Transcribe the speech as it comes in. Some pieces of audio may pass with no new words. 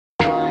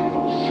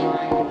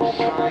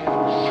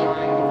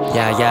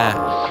야야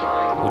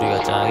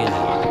우리가 짱이네.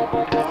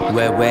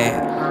 왜?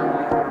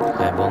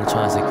 아이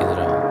멍청한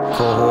새끼들아.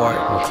 Cohort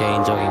뭐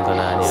개인적인 건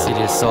아니야.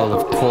 City of Soul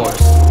of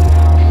course.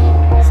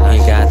 You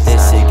got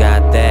this, you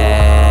got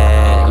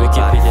that. We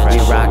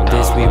rock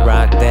this, we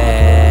rock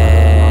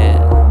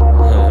that.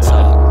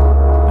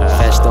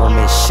 Fetch don't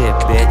miss shit,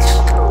 bitch.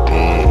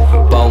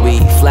 But we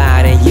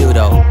fly than you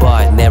though.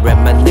 But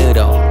내랩만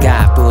느려.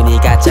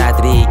 가뿐이가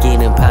자들이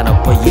이기는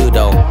판업 for you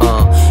though.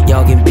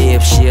 여긴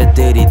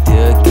빕시어들이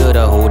더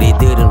끌어.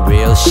 우리들은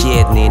real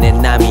shit.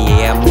 니는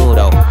남이에야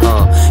물어.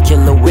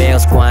 Killer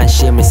whales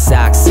관심을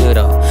싹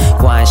쓸어.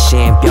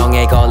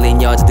 관심병에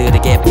걸린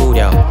여자들에게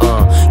부려.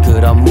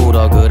 그럼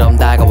물어. 그럼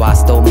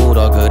다가와서 또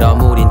물어.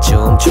 그럼 우린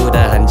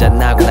춤추다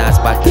한잔하고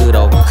나서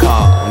밖으로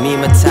call me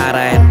Matata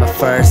and my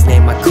first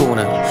name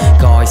Akuna.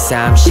 거의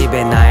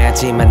 30에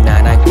나야지만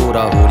난 안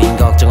꿇어. 우린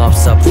걱정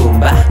없어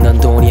품바. 넌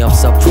돈이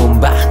없어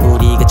품바.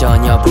 우리가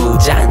전혀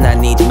부자 난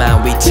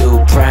아니지만 we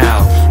too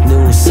proud.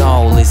 New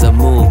soul is a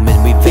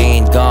movement, we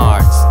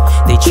vanguards.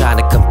 They try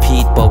to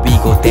compete but we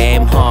go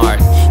damn hard.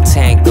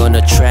 Tank on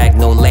the track,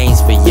 no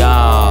lanes for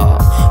y'all.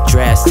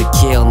 Dressed to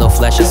kill, no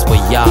flashes for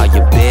y'all,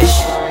 you bitch.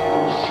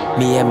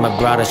 Me and my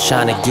brother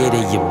tryna get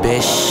it, you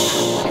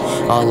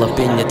bitch. All up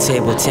in your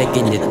table,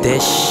 taking your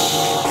dish.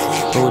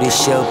 우리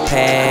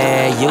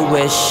실패, you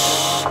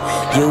wish.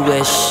 You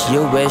wish,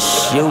 you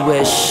wish, you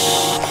wish.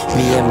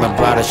 Me and my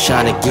brother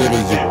tryna get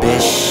it, you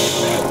bitch.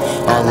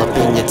 All up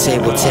in your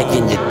table,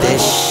 taking your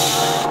dish.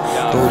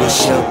 우리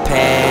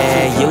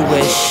실패, you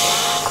wish.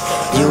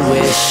 You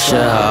wish,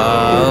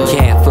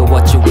 can't feel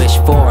what you wish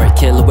for.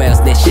 Killer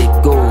whales 내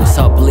식구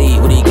섣불리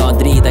우리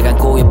건드리다간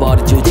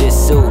꼬여버린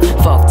주짓수.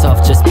 Fuck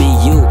tough, just be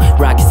you.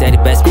 Rocky said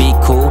it best be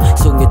cool.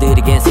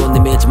 숙녀들에겐 손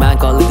내밀지만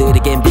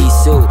걸리들에겐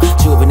비수.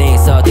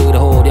 주변에서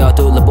들어오려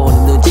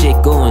둘러보는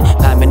눈치꾼.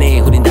 반면에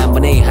우린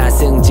단번에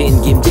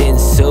하승진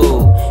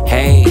김진수.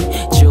 Hey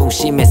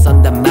중심에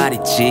선단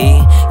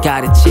말이지.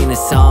 가르치는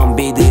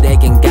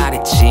선비들에겐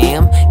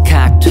가르침.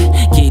 각돼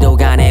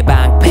기도가 내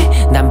방패.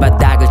 난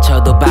바닥을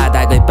쳐도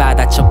바닥을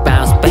받아쳐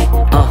bounce back.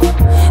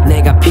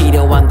 내가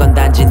필요한 건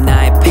단지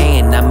나의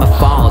pain. I'ma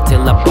fall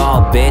till I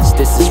ball, bitch.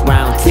 This is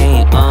round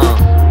 10.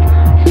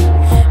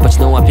 But you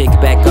know I pick it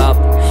back up.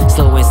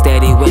 Slow and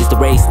steady wins the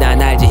race.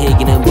 난 알지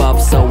이기는 법.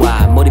 So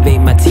I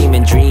motivate my team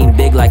and dream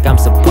big like I'm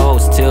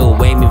supposed to.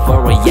 Aiming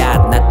for a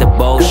yacht, not the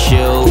boat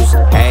shoes.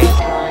 Hey,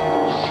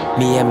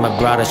 me and my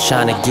brother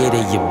tryna get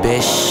it, you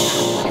bitch.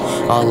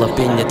 All up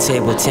in your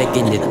table,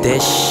 taking your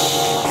dish.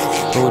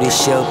 우리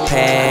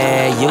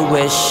실패, you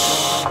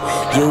wish.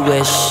 You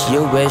wish,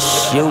 you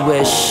wish, you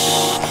wish.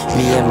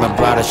 Me and my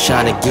brother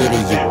tryna get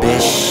it, you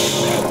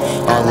bitch.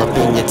 All up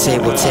in your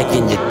table,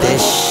 taking your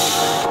dish.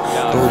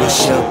 우리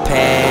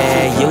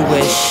실패, you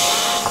wish.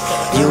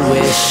 You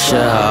wish,